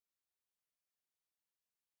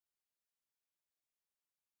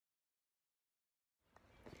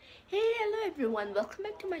Hey, hello everyone, welcome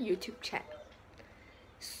back to my YouTube channel.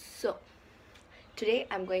 So, today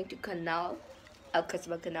I'm going to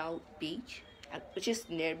Qasba Canal beach, which is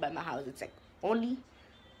nearby my house. It's like only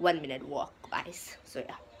 1 minute walk, guys. So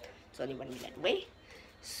yeah, it's only 1 minute away.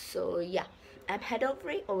 So yeah, I'm head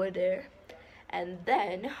over there, and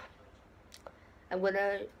then I'm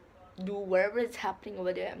gonna do whatever is happening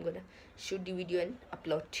over there. I'm gonna shoot the video and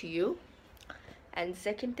upload to you. And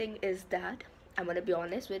second thing is that I'm gonna be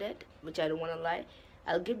honest with it, which I don't want to lie.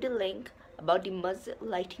 I'll give the link about the muzzle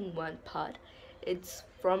lighting one part. It's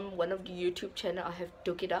from one of the YouTube channel. I have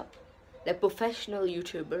took it up, like professional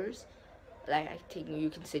YouTubers, like I think you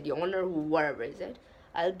can say the owner, whatever is it.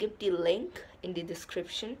 I'll give the link in the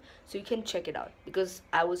description so you can check it out, because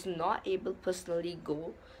I was not able personally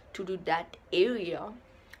go to do that area.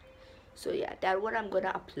 So yeah, that's what I'm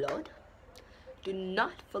gonna upload. Do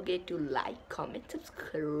not forget to like, comment,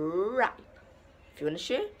 subscribe. If you want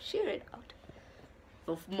to share it out.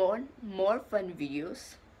 For more fun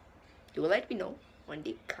videos, do let me know when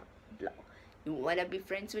they come below. You want to be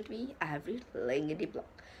friends with me? I have a link in the blog.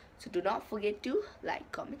 So do not forget to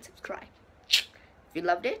like, comment, subscribe. If you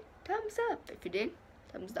loved it, thumbs up. If you didn't,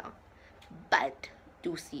 thumbs down. But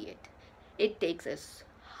do see it. It takes us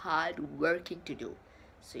hard working to do.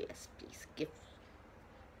 So yes, please give.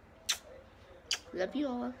 Love you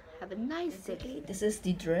all. Have a nice day. This is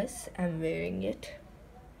the dress. I'm wearing it.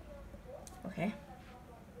 Okay.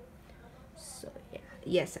 So yeah.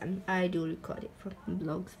 Yes, I do record it from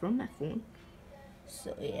vlogs from my phone.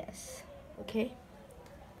 So yes. Okay.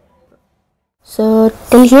 So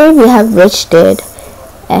till here we have reached it.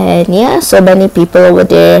 And yeah, so many people over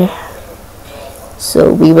there.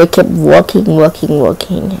 So we were kept walking.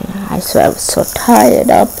 I swear I was so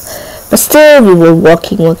tired up. But still we were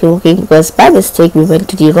walking because by mistake we went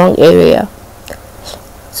to the wrong area.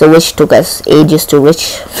 So which took us ages to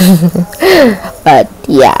reach. But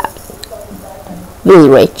yeah, we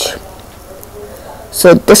reached.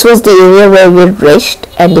 So this was the area where we reached,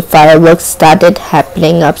 and the fireworks started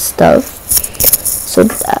happening up stuff. So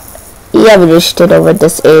yeah, we reached it over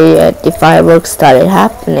this area. The fireworks started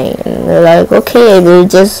happening, and we're like, okay, we'll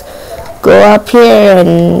just go up here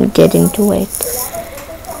and get into it.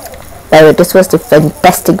 By the way, this was the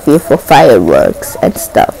fantastic view for fireworks and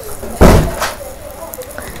stuff.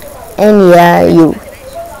 And yeah,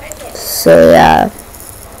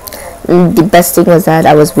 the best thing was that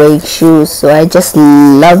I was wearing shoes, so I just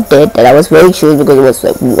loved it that I was wearing shoes, because it was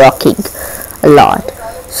like walking a lot.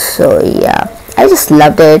 So yeah, I just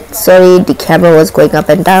loved it. Sorry, the camera was going up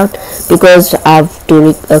and down because I have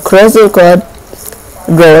to cross the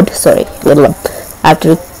road. Sorry, I have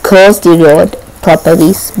to cross the road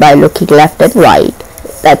properly by looking left and right.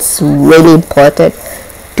 That's really important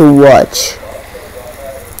to watch.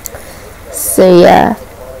 So yeah,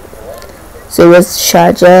 so it was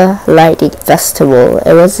Sharjah lighting festival.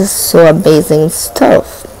 It was just so amazing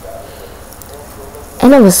stuff,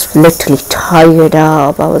 and I was literally tired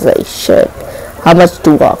up. I was like, shit, how much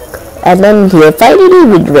to walk? And then here finally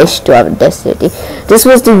we reached to our destination. This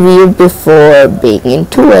was the view before being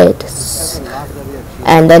into it.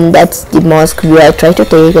 And then that's the mosque view I tried to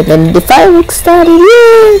take, and then the fireworks started,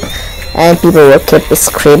 yay! And people were kept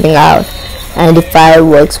screaming out, and the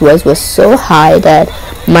fireworks was so high that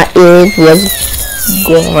my ears was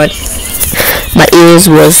gone. My ears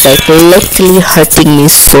was like literally hurting me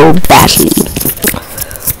so badly.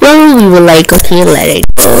 Well, we were like, okay, let it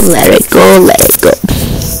go.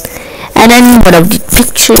 And then one of the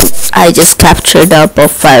pictures I just captured up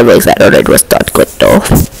of fireworks. I thought it was not good though.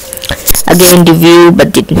 Again the view,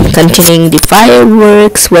 but continuing the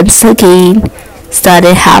fireworks once again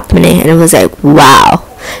started happening, and it was like, wow,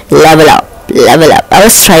 level up. I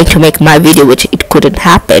was trying to make my video, which it couldn't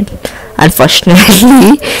happen,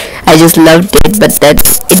 unfortunately. I just loved it, but then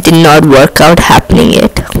it did not work out happening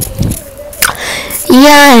it.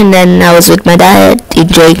 Yeah, and then I was with my dad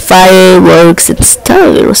enjoying fireworks and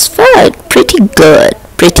stuff. It was fun, pretty good,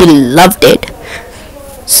 pretty loved it.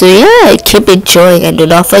 So yeah, keep enjoying, and do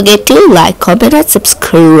not forget to like, comment, and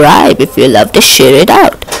subscribe if you love to share it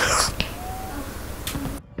out.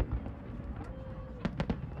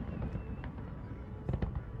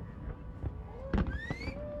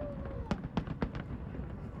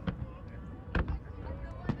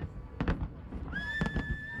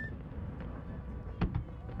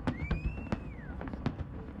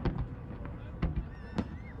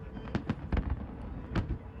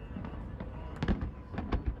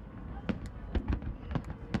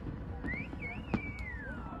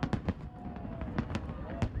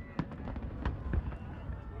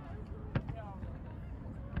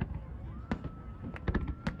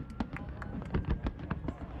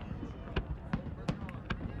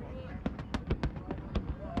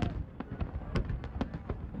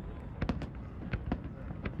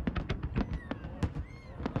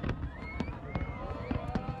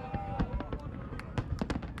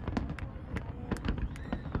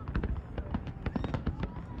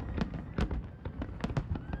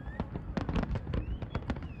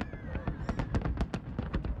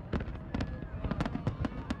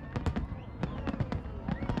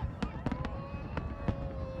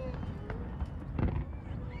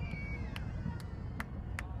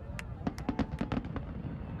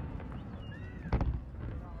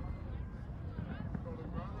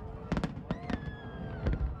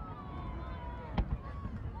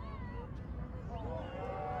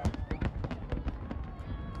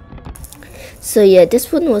 So yeah,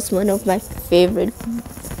 this one was one of my favorite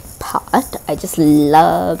part. I just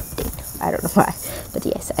loved it. I don't know why, but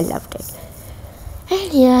yes, I loved it.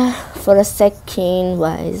 And yeah, for a second,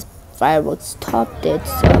 wise fireworks stopped it.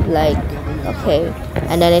 So I'm like, okay,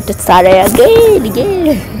 and then it started again.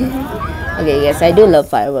 Okay, yes, I do love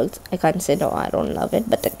fireworks. I can't say no, I don't love it,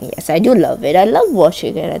 but yes, I do love it. I love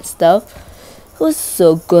watching it and stuff. It was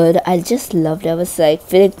so good. I just loved it. I was like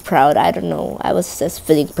feeling proud. I don't know. I was just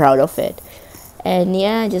feeling proud of it. And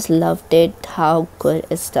yeah, I just loved it, how good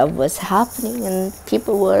stuff was happening, and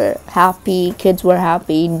people were happy, kids were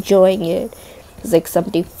happy, enjoying it. It was like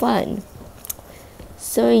something fun.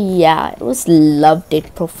 So yeah, it was loved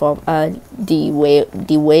it perform the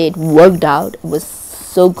way it worked out. It was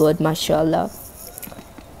so good, mashallah.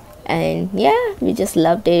 And yeah, we just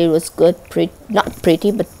loved it. It was good, pretty, not pretty,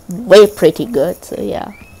 but way pretty good. So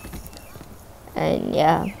yeah, and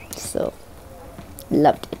yeah, so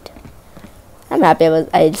loved it. I'm happy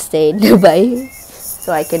I stayed in Dubai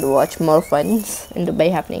so I can watch more funs in Dubai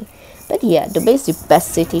happening. But yeah, Dubai is the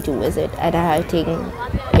best city to visit, and I think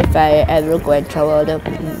if I ever go and travel other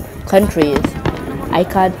countries, I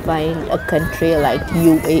can't find a country like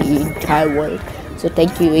UAE entire world. So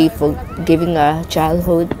thank you, UAE, for giving our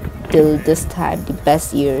childhood till this time the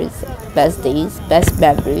best years, best days, best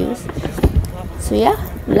memories. So yeah,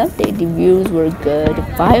 loved it. The views were good. The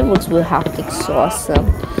fireworks were happening so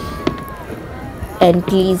awesome. And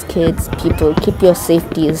please, kids, people, keep your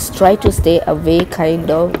safeties. Try to stay away,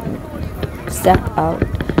 kind of. Step out.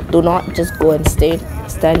 Do not just go and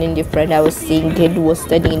stand in the front. I was seeing kid who was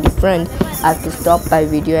standing in the front. I have to stop my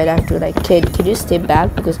video and I have to like, kid, can you stay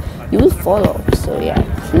back because you will fall off. So yeah,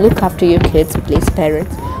 look after your kids, please,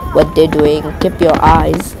 parents, what they're doing. Keep your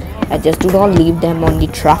eyes and just do not leave them on the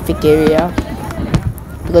traffic area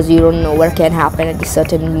because you don't know what can happen at a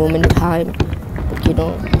certain moment in time. Like,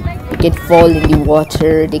 they can fall in the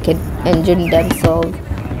water, they can injure themselves.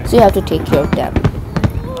 So you have to take care of them.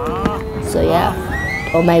 So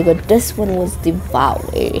yeah, oh my god, this one was the wow.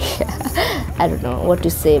 I don't know what to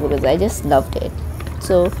say because I just loved it.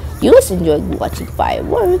 So you guys enjoyed watching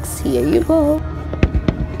fireworks. Here you go.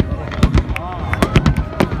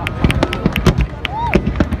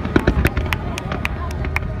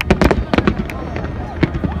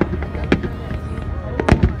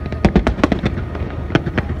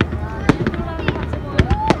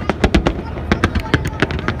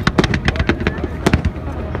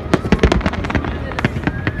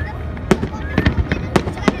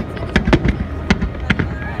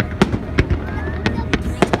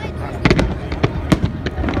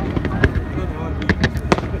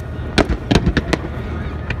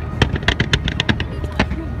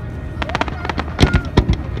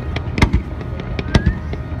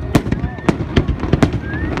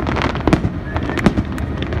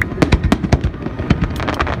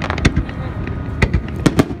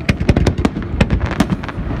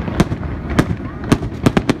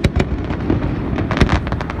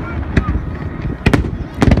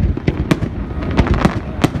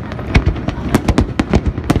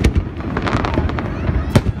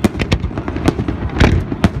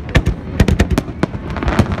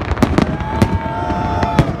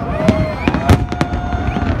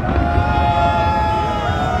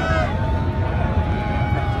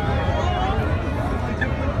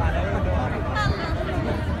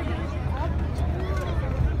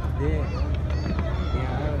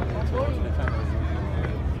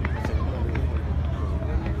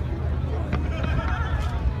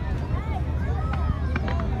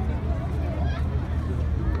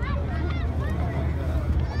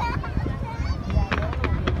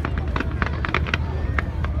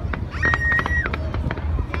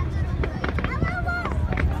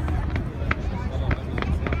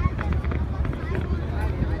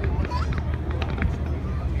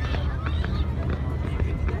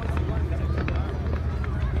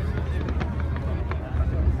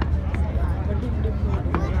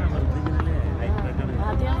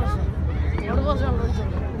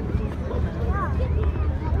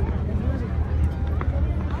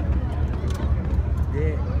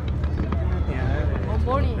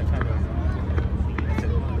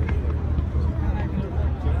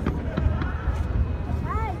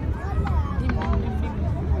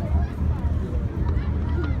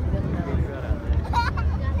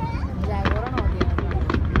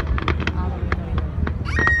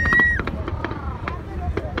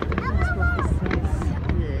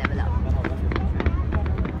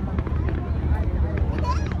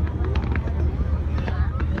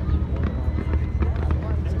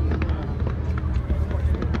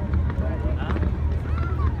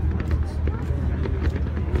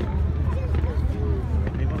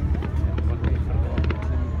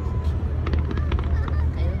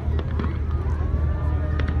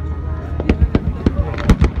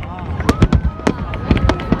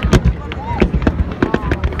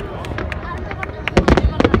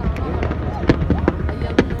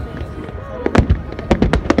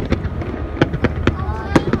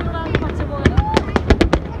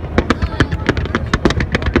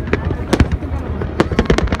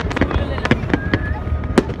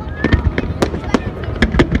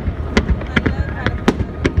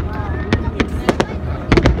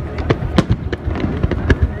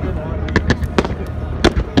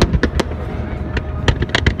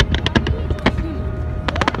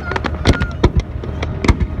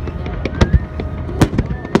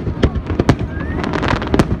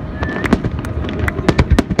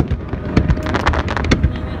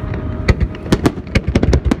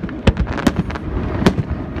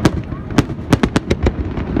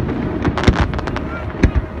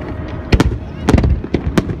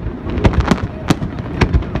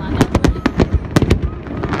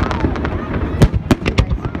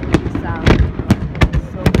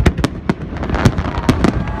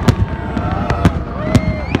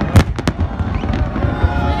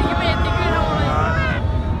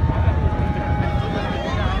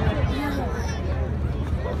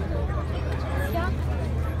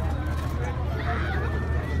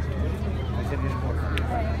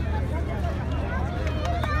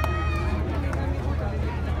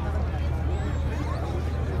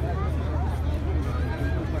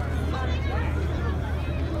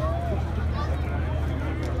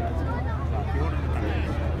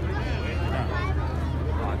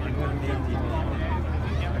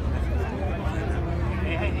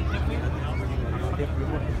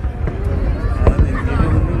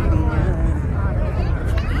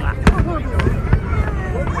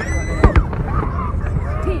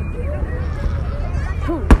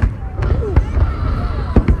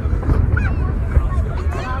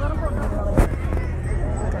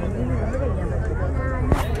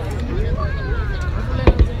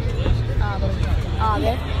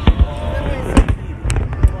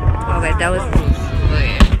 That was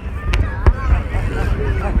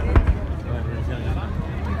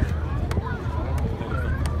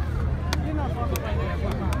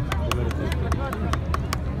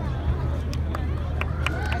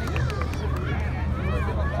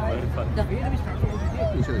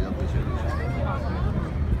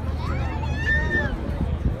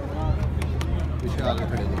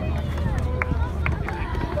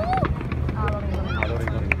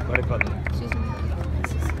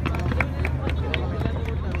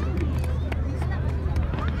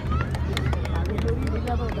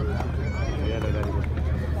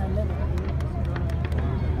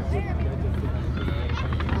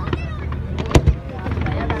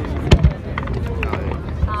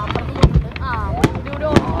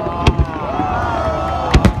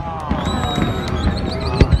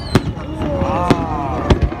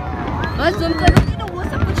बस zoom करोगे तो वो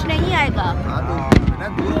सब कुछ नहीं आएगा।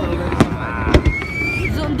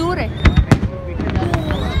 zoom दूर है।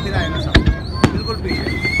 फिर आएगा सब बिल्कुल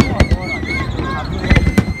पीछे।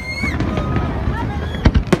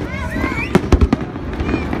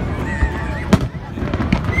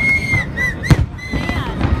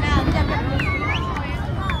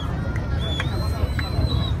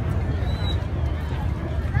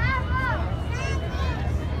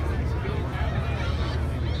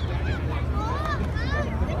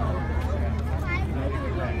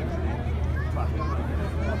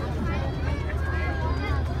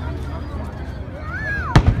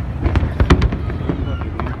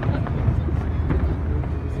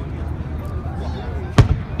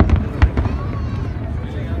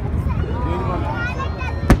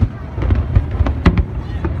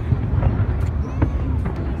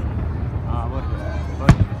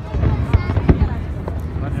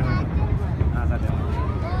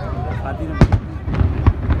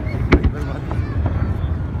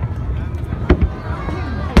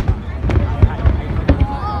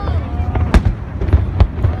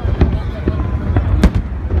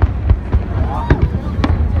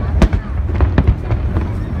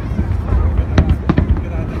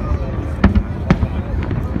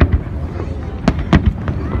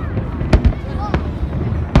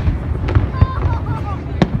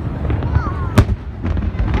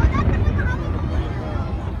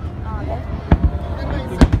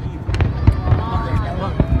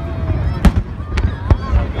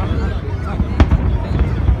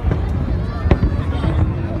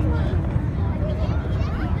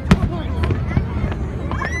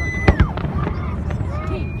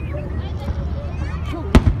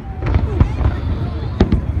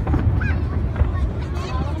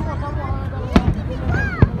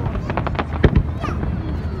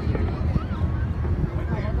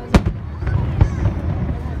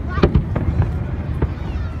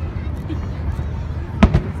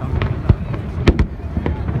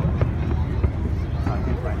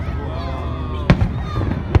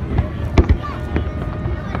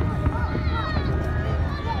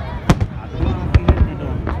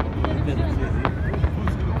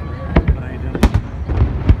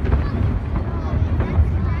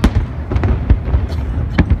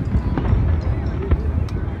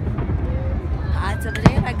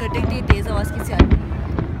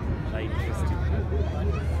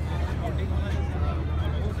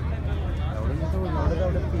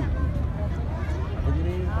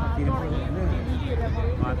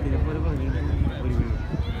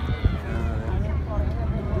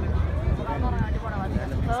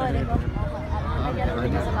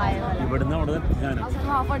 ഇവിടുന്ന് അവിടെ ഞാനും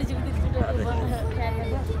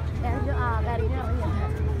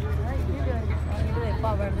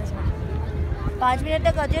 5 मिनट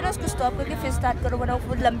तक आ जाए ना, उसको स्टॉप करके फिर स्टार्ट करो, वरना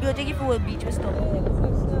वो लंबी हो जाएगी, फिर वो बीच में स्टॉप हो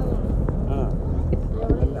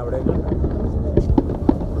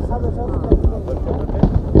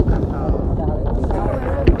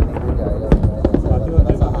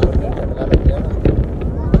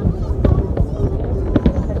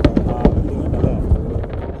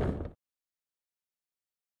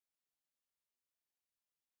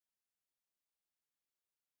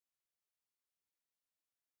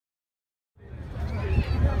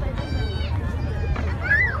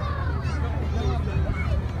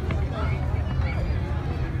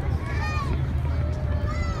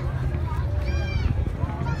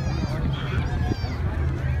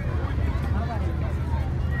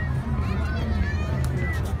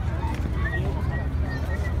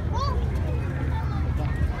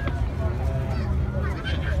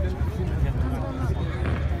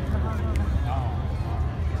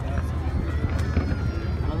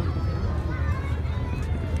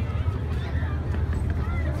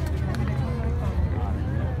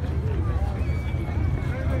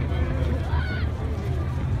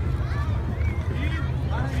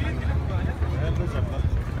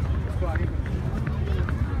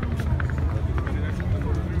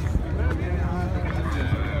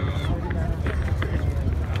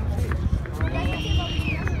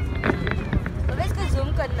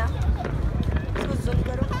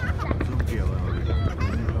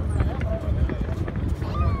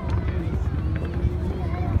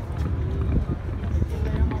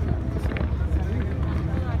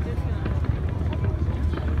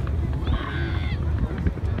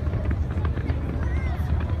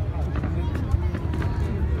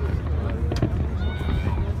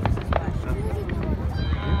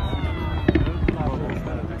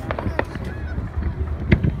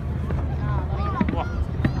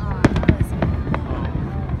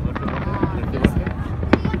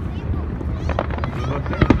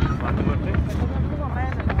भाई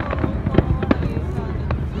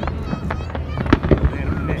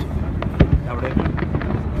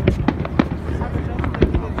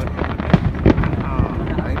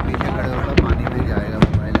पीछे खड़े होकर पानी में जाएगा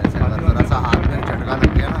मोबाइल ऐसे अगर जरा सा हाथ में झटका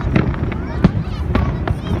लग गया ना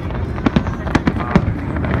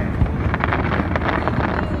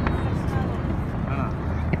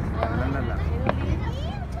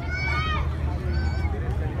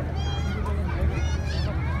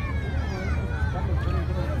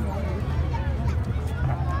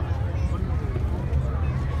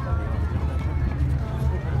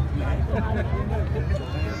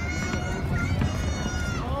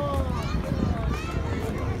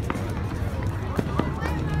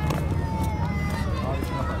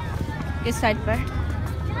किस साइड पर?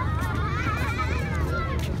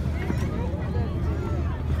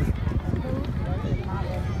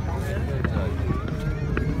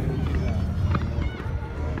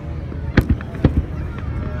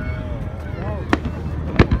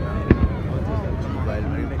 मोबाइल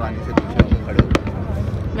में पानी से पीछे होकर खड़े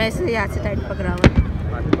होकर मैं इसे यहाँ से टाइट पकड़ा हुआ है।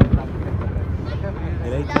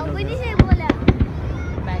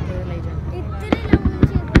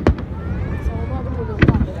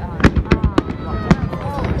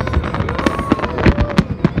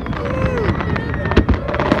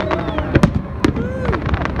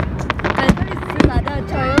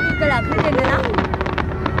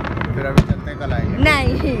 फिर अभी चलते हैं कल आएंगे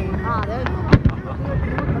नहीं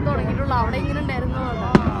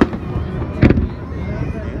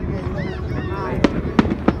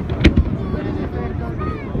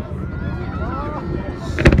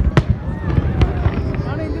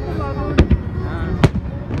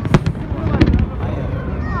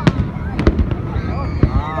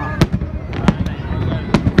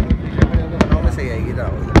में सही आएगी इधर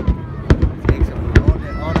आओ एक सेकंड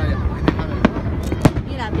और आ जाओ ये देखा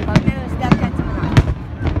मैंने ये रात को मैं उसका कैसे बना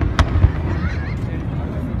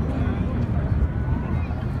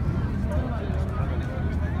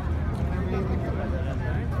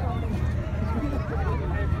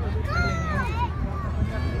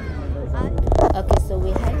Okay, so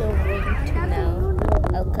we head over to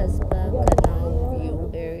now Qasba Canal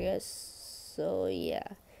view area. So yeah,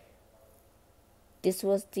 this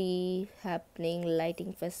was the happening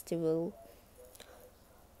lighting festival.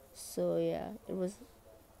 So yeah, it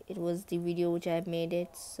was the video which I made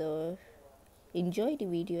it. So enjoy the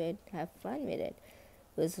video and have fun with it.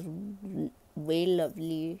 It was way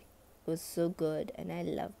lovely. It was so good, and I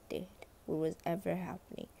loved it. What was ever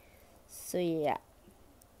happening. So yeah.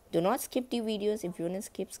 Do not skip the videos. If you want to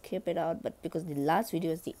skip it out. But because the last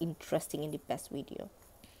video is the interesting and the best video.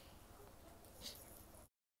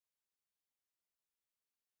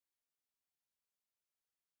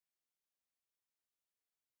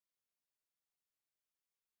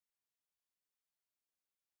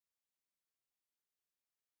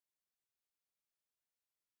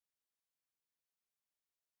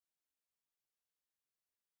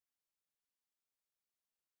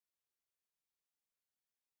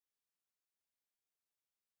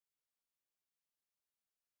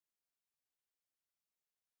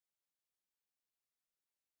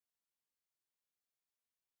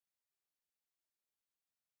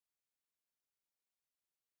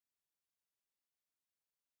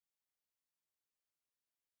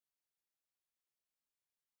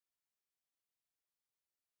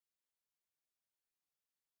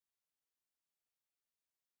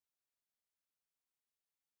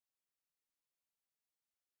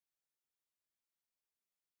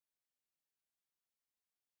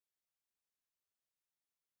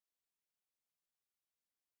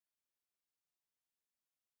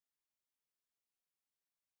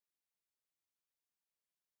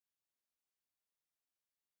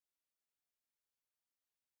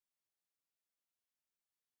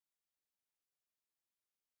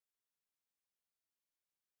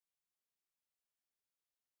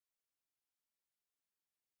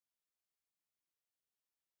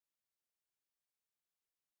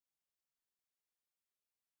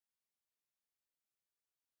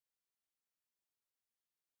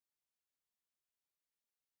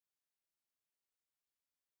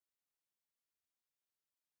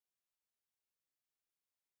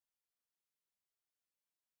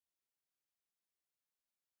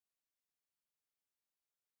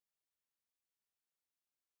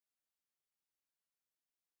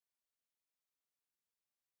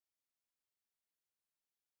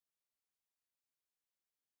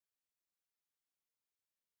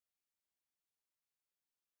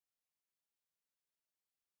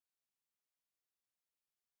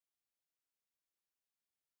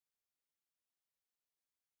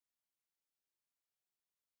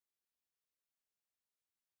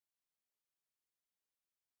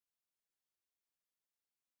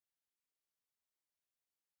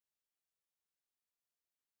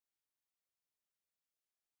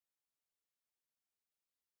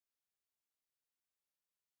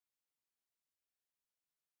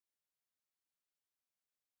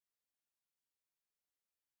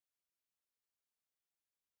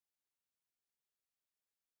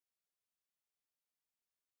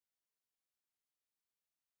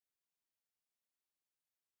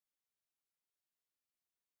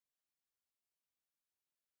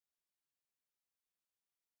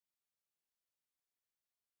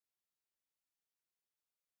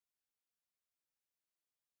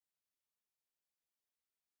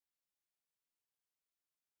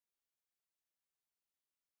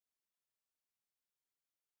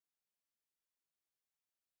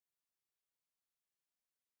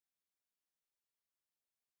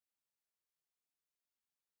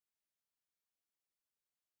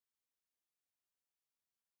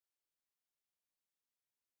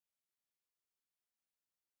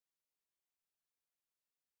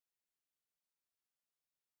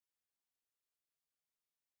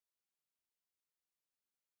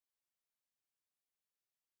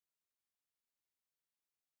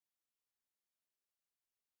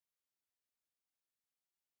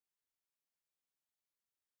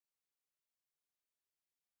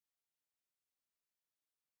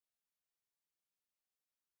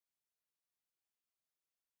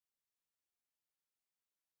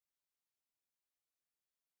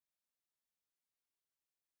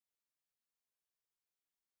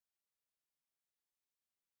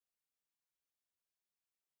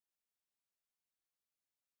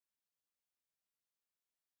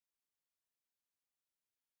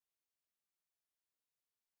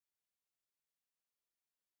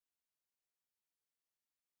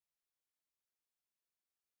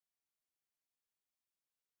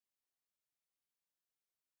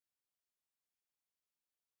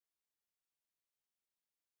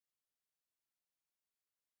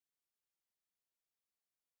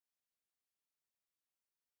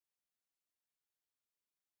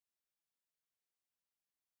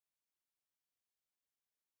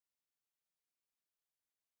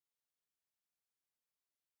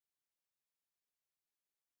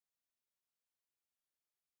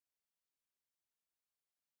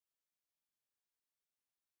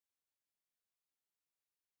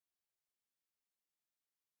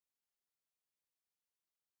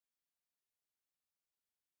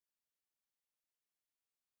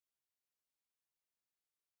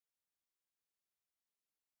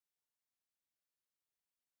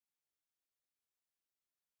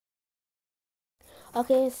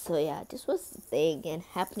 Okay, so yeah, this was the thing and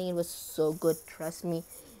happening. It was so good, trust me.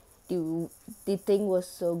 The thing was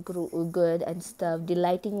so good and stuff. The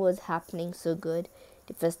lighting was happening so good.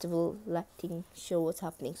 The festival lighting show was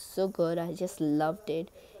happening so good. I just loved it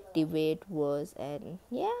the way it was. And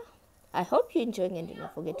yeah, I hope you're enjoying it. Do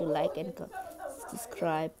not forget to like and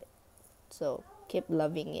subscribe. So keep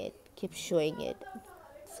loving it, keep showing it.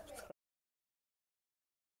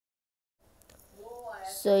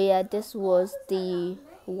 So yeah, this was the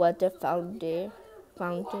water fountain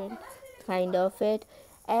kind of it.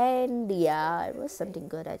 And yeah, it was something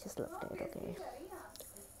good. I just loved it. Okay,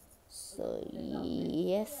 so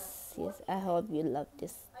yes, I hope you love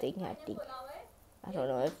this thing happening. I don't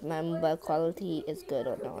know if my mobile quality is good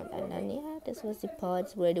or not. And then yeah, this was the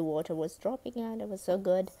parts where the water was dropping out. It was so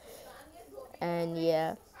good. And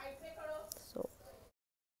yeah, so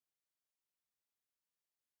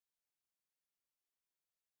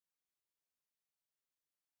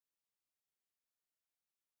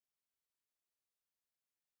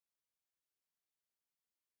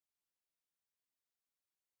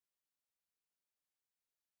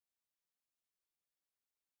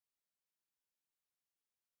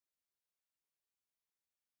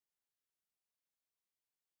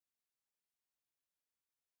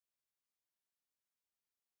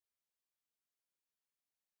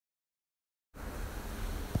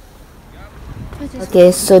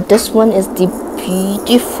okay, so this one is the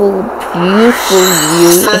beautiful view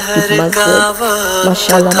of the masjid.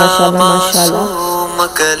 Mashallah, mashallah, mashallah.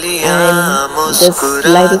 And this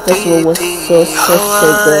lighting festival was so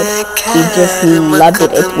good. We just loved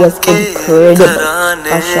it. It was incredible.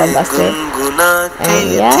 Mashallah, sir.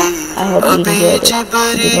 And yeah, I hope you enjoyed it.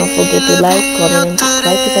 Do not forget to like, comment, and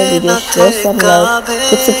subscribe to my video. Show some love.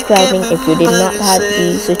 Keep subscribing. If you did not have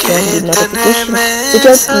the switch on the notification,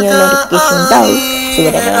 switch on your notification bell. So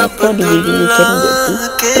whenever I upload the video, you can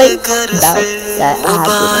get the bell that I have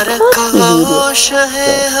been uploading the video. So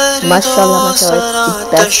mashallah, mashallah, it's the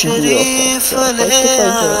best video of it. So thank you for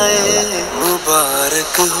enjoying it.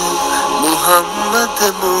 मुबारक हो मुहम्मद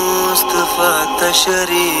मुस्तफा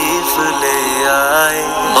तशरीफ ले आए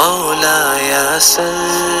मौलाया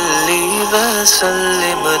सल्ली व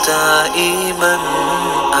सल्लिम दाइमन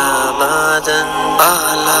आबादन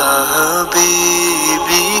आला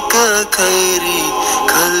हबीबी का खैरी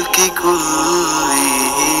खल्की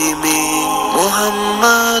कुल्लिहिमी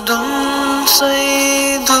मुहम्मदुन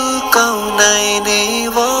सय्यिदुल कौनैनि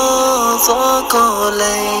व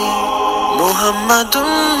ज़क़लैन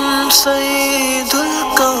मुहम्मदुन सय्यिदुल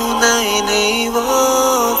कौनैनि व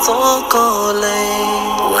ज़क़लैन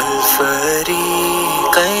वल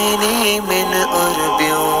फ़रीक़ैनि मिन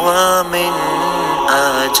उर्बिन व मिन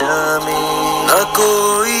आजामी न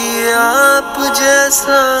कोई आप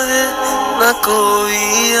जैसा है न कोई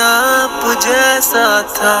आप जैसा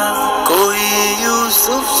था कोई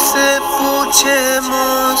यूसुफ से पूछे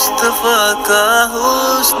मुस्तफा का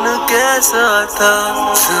हुस्न कैसा था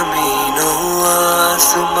ज़मीनो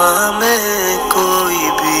आसमां में कोई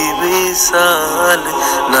भी मिसाल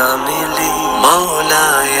ना मिली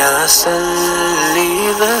मौलाया सल्ली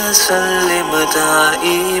व सल्लिम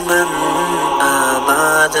दाइमन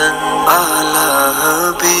आबादन आला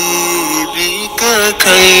हबीबी का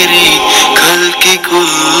खैरी खल्की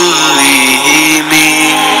कुल्लिहिमी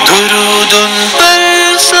दुरूद उन पर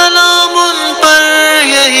सलाम उन पर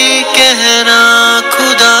यही कहना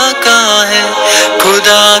खुदा का है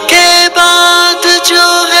खुदा के बाद जो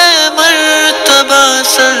है मर्तबा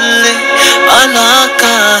सल्ले अला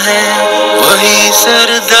का है वही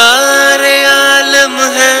सरदार आलम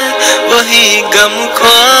है वही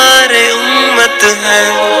गमख्वार उम्मत है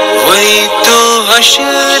वही तो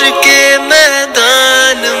हश्र के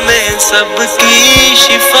मैदान में सबकी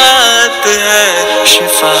शिफात है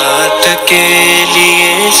शिफात के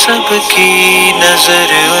लिए सबकी नजर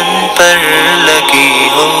उन पर लगी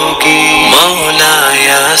होगी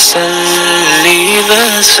मौलाया सल्ली व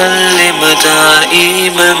सल्लिम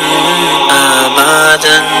दाइमन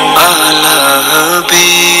आबादन आला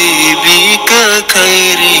हबीबी का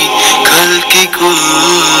खैरी खल्की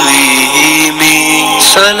कुल्लिहिमी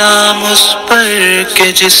सलाम उस पर के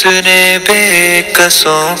जिसने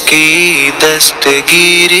बेकसों की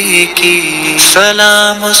दस्तगीरी की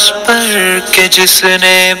सलाम उस पर के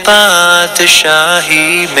जिसने बादशाही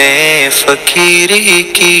में फकीरी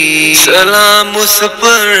की सलाम उस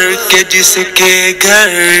पर के जिसके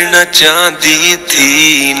घर न चांदी थी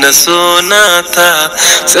न सोना था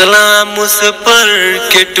सलाम उस पर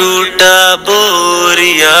के टूटा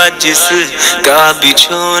बोरिया जिसका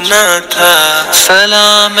बिछोना था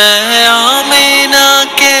सलाम आमीना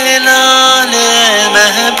के लाल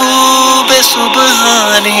महबूब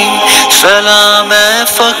सुबहानी सलाम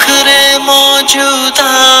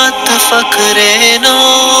मौजूदात फकरे नो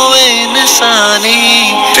इंसानी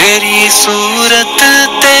तेरी सूरत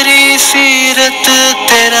तेरी सीरत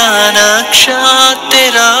तेरा नक्शा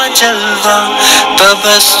तेरा जलवा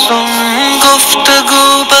तबस्सुम गुफ्तगू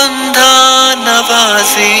बंधा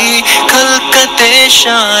नवाजी खलकते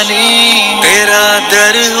शानी तेरा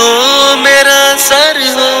दर हो मेरा सर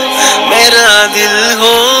हो मेरा दिल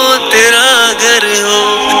हो तेरा घर हो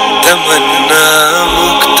तमन्ना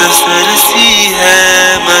मुख्तसर सी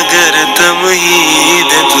है मगर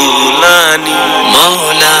तमहीद तूलानी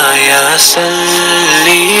मौला या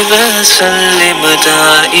सल्ली व सल्लिम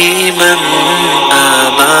दाइमन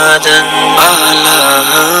अबदन